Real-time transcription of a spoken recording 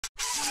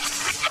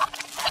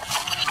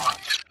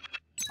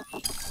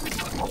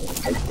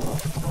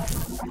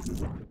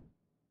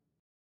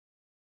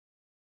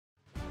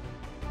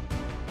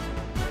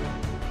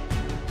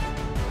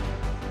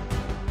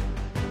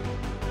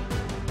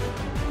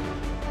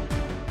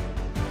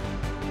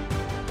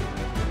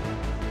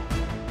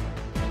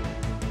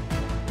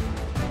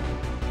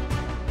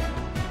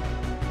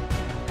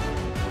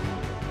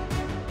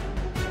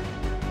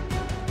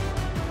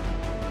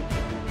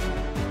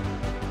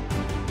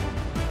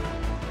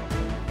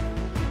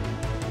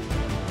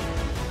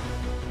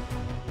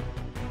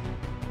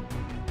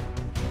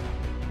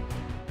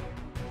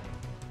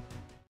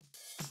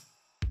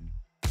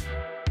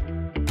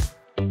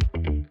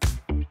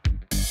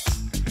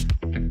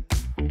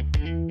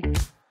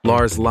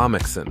Lars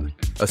Lameksson,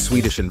 a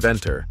Swedish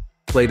inventor,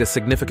 played a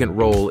significant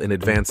role in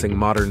advancing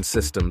modern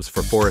systems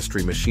for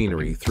forestry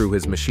machinery through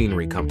his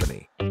machinery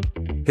company.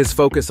 His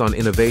focus on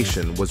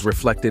innovation was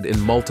reflected in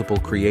multiple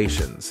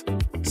creations,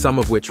 some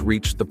of which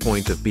reached the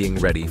point of being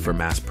ready for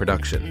mass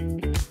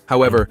production.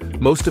 However,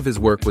 most of his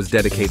work was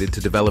dedicated to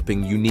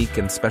developing unique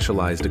and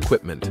specialized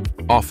equipment,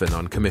 often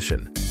on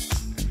commission.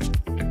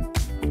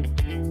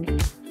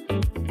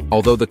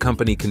 Although the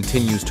company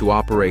continues to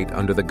operate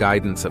under the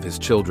guidance of his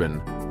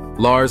children,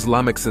 Lars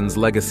Lameksson's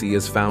legacy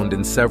is found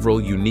in several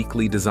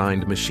uniquely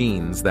designed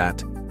machines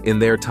that, in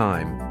their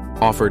time,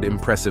 offered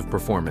impressive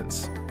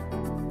performance.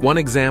 One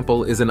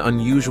example is an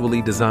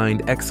unusually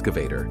designed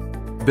excavator,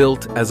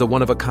 built as a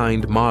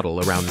one-of-a-kind model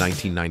around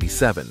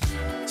 1997,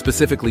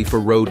 specifically for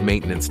road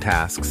maintenance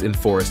tasks in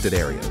forested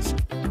areas.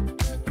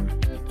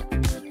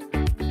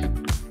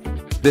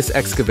 This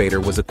excavator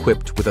was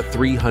equipped with a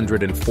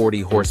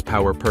 340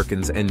 horsepower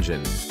Perkins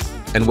engine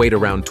and weighed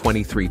around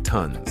 23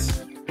 tons.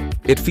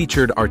 It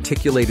featured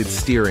articulated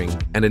steering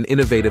and an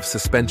innovative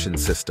suspension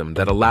system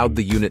that allowed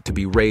the unit to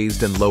be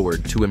raised and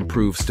lowered to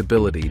improve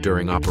stability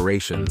during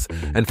operations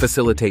and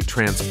facilitate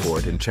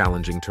transport in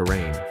challenging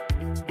terrain.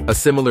 A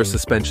similar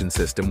suspension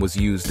system was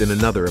used in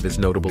another of his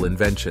notable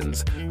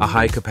inventions, a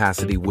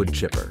high-capacity wood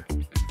chipper.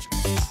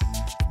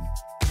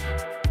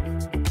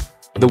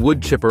 The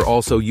wood chipper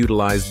also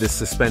utilized this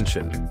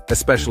suspension,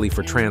 especially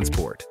for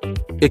transport.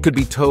 It could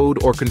be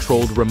towed or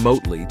controlled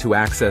remotely to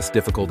access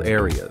difficult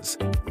areas.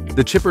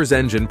 The chipper's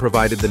engine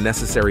provided the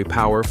necessary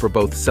power for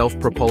both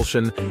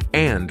self-propulsion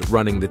and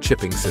running the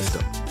chipping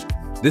system.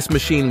 This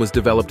machine was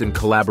developed in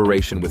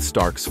collaboration with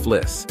Stark's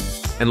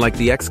Fliss, and like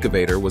the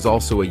excavator, was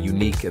also a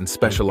unique and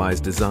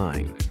specialized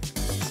design.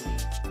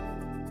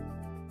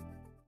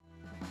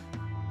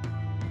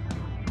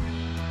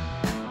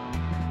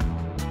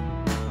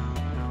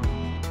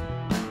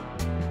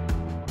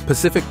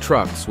 Pacific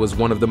Trucks was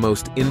one of the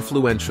most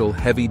influential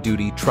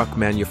heavy-duty truck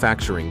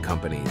manufacturing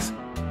companies,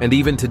 and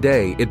even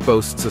today it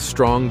boasts a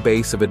strong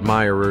base of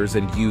admirers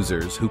and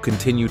users who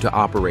continue to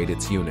operate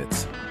its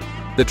units.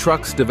 The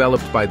trucks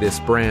developed by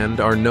this brand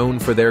are known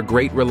for their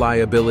great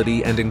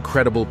reliability and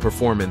incredible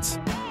performance,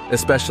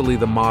 especially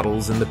the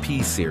models in the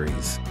P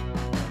series.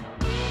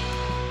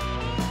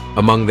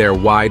 Among their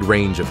wide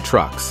range of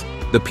trucks,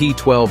 the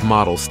P12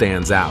 model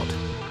stands out.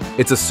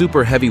 It's a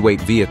super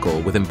heavyweight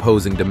vehicle with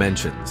imposing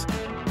dimensions.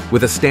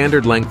 With a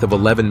standard length of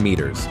 11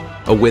 meters,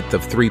 a width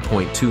of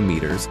 3.2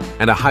 meters,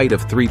 and a height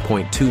of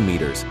 3.2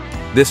 meters,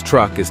 this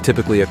truck is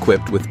typically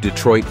equipped with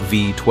Detroit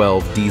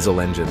V12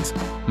 diesel engines,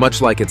 much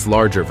like its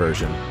larger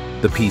version,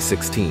 the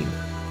P16.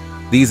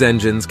 These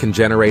engines can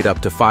generate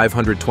up to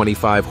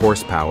 525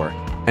 horsepower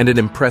and an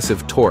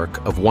impressive torque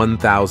of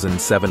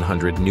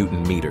 1,700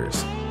 Newton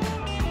meters.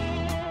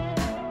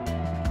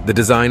 The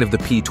design of the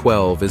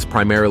P12 is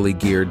primarily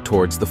geared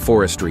towards the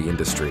forestry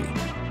industry,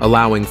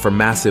 allowing for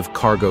massive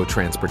cargo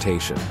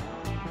transportation.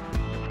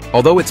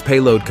 Although its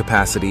payload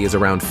capacity is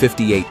around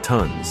 58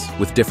 tons,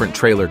 with different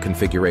trailer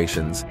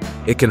configurations,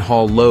 it can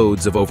haul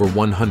loads of over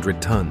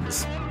 100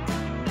 tons.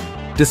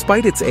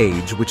 Despite its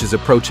age, which is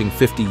approaching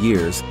 50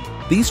 years,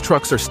 these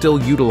trucks are still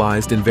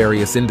utilized in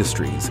various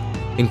industries,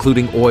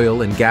 including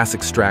oil and gas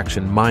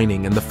extraction,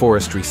 mining, and the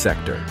forestry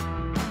sector.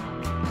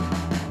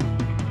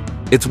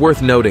 It's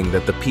worth noting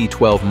that the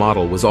P12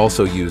 model was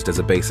also used as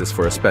a basis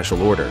for a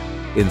special order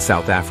in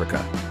South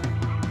Africa.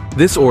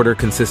 This order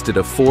consisted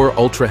of 4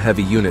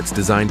 ultra-heavy units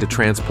designed to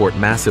transport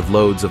massive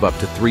loads of up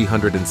to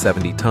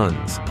 370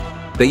 tons.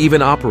 They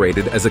even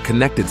operated as a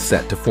connected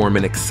set to form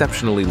an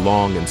exceptionally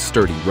long and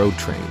sturdy road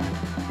train.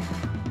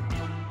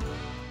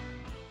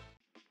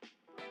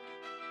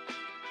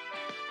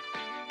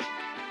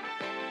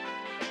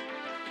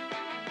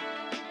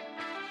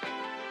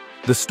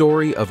 The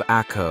story of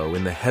Acco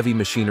in the heavy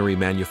machinery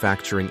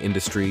manufacturing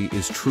industry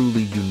is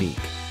truly unique,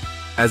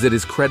 as it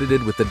is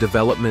credited with the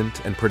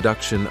development and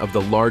production of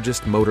the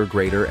largest motor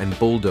grader and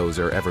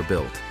bulldozer ever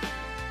built.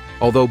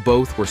 Although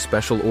both were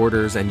special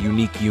orders and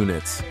unique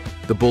units,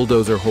 the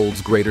bulldozer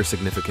holds greater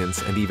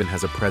significance and even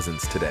has a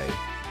presence today.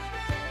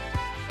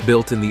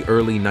 Built in the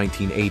early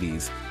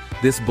 1980s,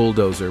 this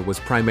bulldozer was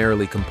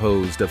primarily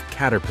composed of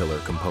Caterpillar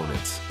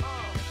components.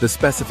 The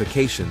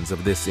specifications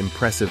of this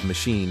impressive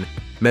machine,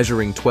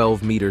 measuring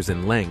 12 meters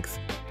in length,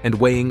 and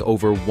weighing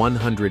over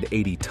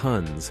 180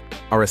 tons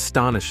are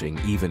astonishing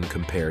even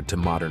compared to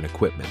modern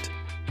equipment.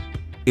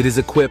 It is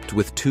equipped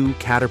with two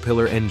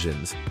Caterpillar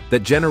engines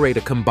that generate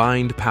a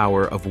combined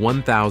power of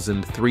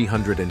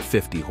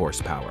 1,350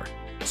 horsepower,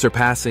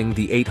 surpassing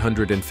the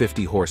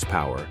 850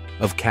 horsepower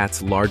of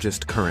Cat's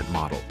largest current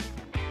model.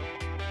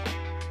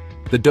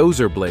 The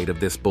dozer blade of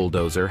this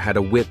bulldozer had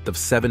a width of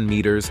 7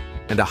 meters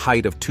and a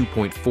height of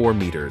 2.4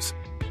 meters,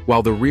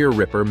 while the rear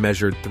ripper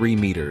measured 3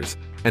 meters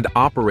and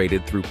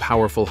operated through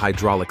powerful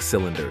hydraulic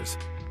cylinders.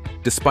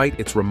 Despite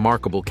its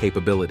remarkable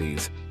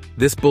capabilities,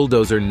 this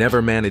bulldozer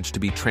never managed to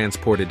be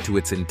transported to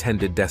its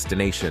intended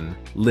destination,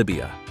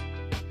 Libya.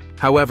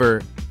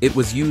 However, it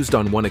was used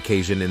on one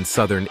occasion in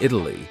southern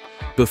Italy,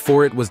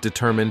 before it was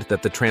determined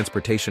that the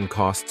transportation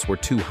costs were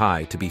too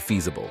high to be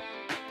feasible.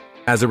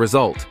 As a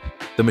result,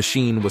 the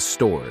machine was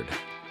stored.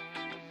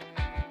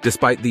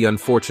 Despite the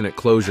unfortunate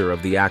closure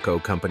of the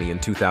Acco company in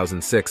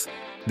 2006,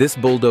 this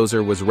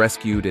bulldozer was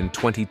rescued in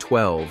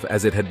 2012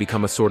 as it had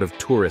become a sort of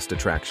tourist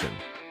attraction.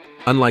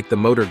 Unlike the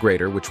motor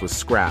grader, which was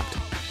scrapped,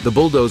 the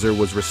bulldozer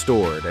was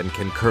restored and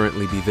can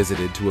currently be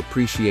visited to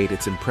appreciate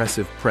its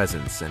impressive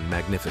presence and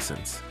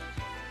magnificence.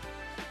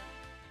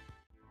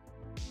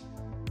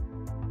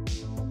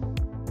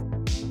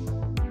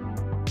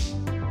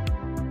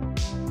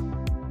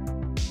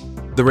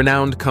 The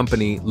renowned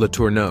company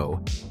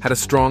Latourneau had a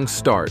strong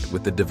start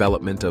with the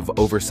development of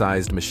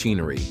oversized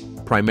machinery,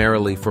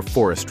 primarily for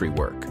forestry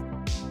work.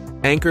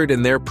 Anchored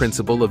in their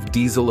principle of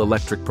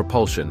diesel-electric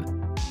propulsion,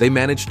 they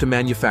managed to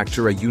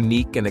manufacture a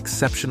unique and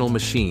exceptional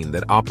machine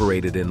that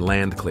operated in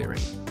land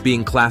clearing,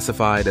 being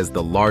classified as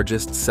the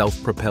largest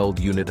self-propelled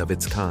unit of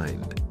its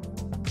kind.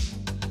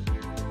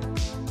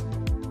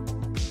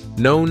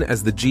 Known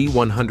as the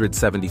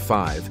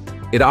G175,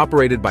 it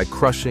operated by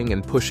crushing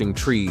and pushing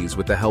trees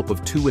with the help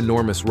of two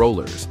enormous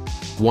rollers,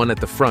 one at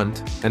the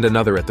front and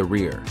another at the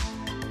rear.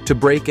 To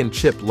break and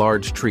chip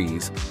large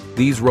trees,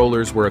 these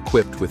rollers were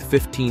equipped with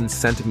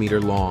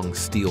 15-centimeter-long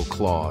steel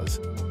claws.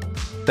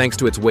 Thanks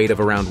to its weight of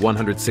around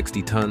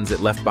 160 tons,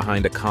 it left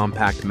behind a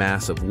compact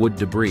mass of wood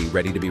debris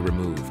ready to be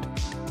removed.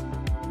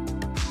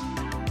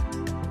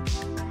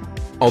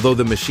 Although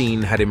the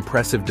machine had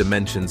impressive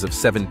dimensions of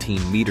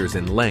 17 meters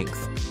in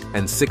length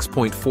and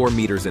 6.4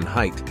 meters in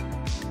height,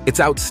 its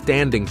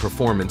outstanding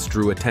performance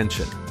drew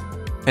attention,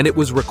 and it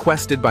was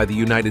requested by the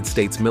United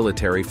States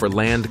military for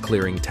land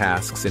clearing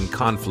tasks in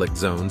conflict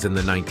zones in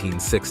the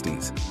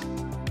 1960s.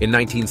 In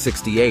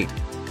 1968,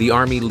 the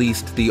Army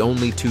leased the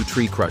only two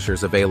tree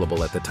crushers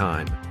available at the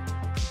time.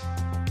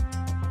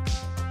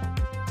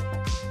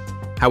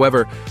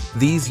 However,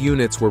 these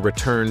units were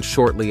returned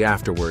shortly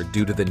afterward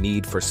due to the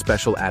need for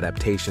special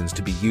adaptations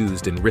to be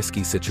used in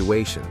risky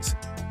situations.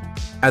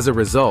 As a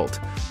result,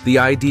 the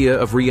idea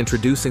of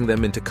reintroducing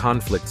them into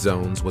conflict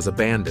zones was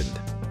abandoned.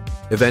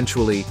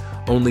 Eventually,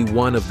 only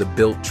one of the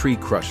built tree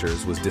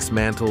crushers was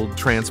dismantled,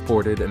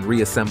 transported, and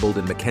reassembled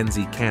in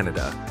Mackenzie,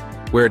 Canada,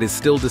 where it is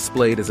still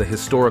displayed as a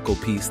historical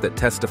piece that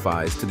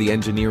testifies to the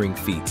engineering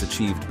feats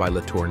achieved by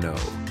Latourneau.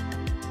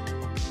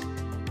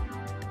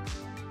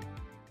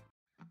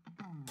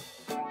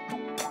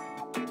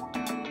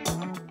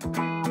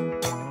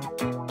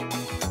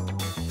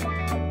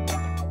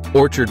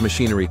 Orchard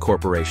Machinery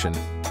Corporation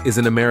is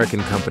an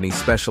American company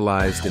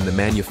specialized in the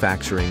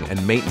manufacturing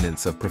and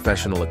maintenance of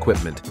professional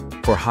equipment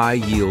for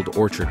high-yield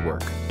orchard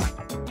work.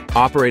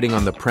 Operating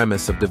on the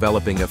premise of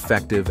developing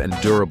effective and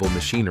durable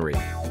machinery,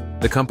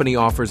 the company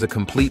offers a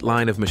complete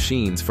line of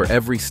machines for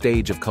every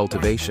stage of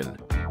cultivation,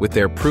 with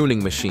their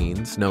pruning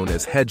machines, known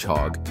as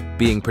Hedgehog,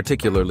 being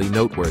particularly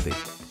noteworthy.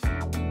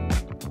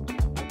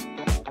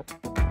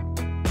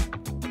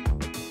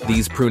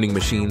 These pruning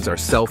machines are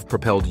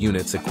self-propelled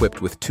units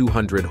equipped with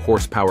 200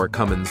 horsepower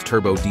Cummins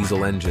turbo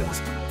diesel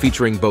engines,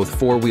 featuring both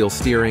four-wheel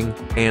steering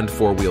and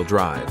four-wheel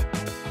drive.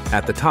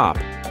 At the top,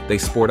 they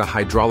sport a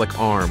hydraulic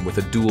arm with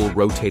a dual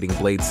rotating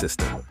blade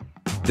system.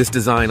 This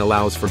design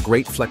allows for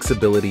great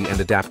flexibility and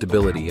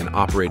adaptability in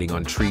operating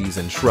on trees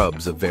and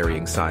shrubs of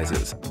varying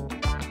sizes.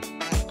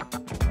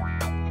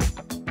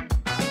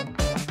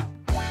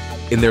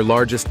 In their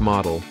largest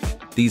model,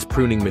 these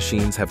pruning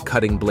machines have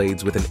cutting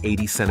blades with an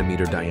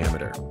 80-centimeter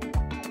diameter.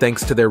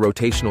 Thanks to their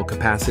rotational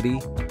capacity,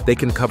 they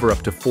can cover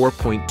up to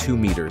 4.2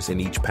 meters in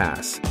each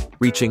pass,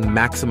 reaching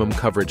maximum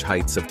coverage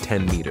heights of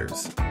 10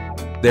 meters.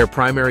 Their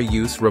primary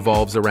use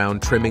revolves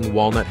around trimming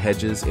walnut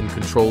hedges in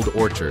controlled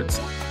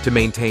orchards to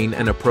maintain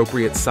an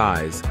appropriate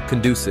size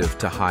conducive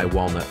to high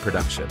walnut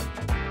production.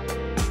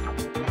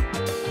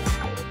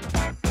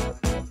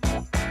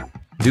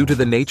 Due to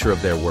the nature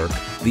of their work,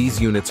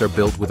 these units are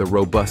built with a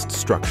robust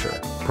structure,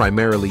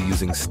 primarily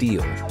using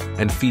steel,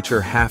 and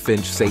feature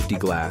half-inch safety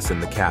glass in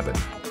the cabin.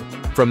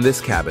 From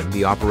this cabin,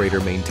 the operator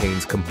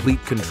maintains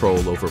complete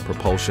control over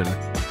propulsion,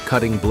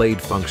 cutting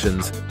blade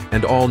functions,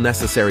 and all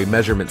necessary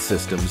measurement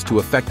systems to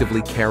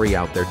effectively carry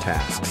out their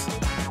tasks.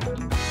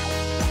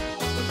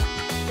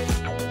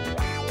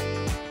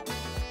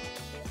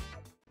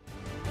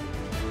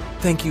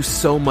 Thank you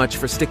so much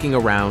for sticking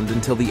around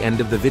until the end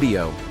of the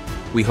video.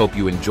 We hope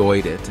you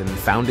enjoyed it and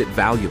found it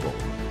valuable.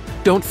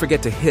 Don't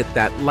forget to hit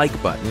that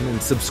like button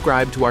and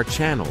subscribe to our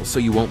channel so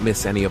you won't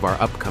miss any of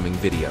our upcoming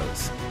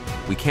videos.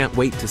 We can't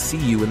wait to see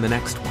you in the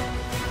next one.